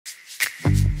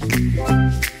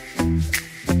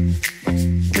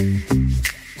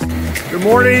Good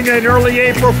morning in early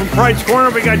April from Pride's Corner.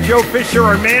 We got Joe Fisher,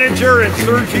 our manager, and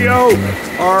Sergio,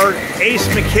 our ace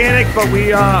mechanic, but we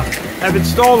have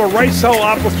installed a rice hull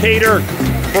applicator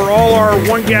for all our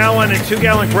 1 gallon and 2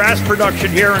 gallon grass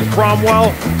production here in Cromwell,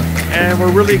 and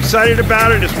we're really excited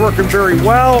about it. It's working very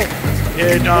well.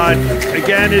 It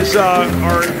again is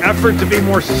our effort to be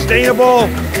more sustainable,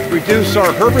 reduce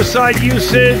our herbicide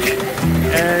usage,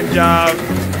 and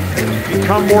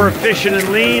become more efficient and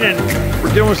lean. And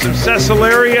we're doing some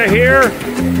Sellew here,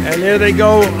 and there they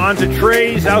go onto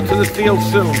trays out to the field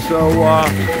soon. So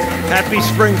happy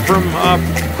spring from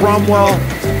Cromwell,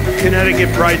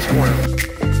 Connecticut, Pride's Corner.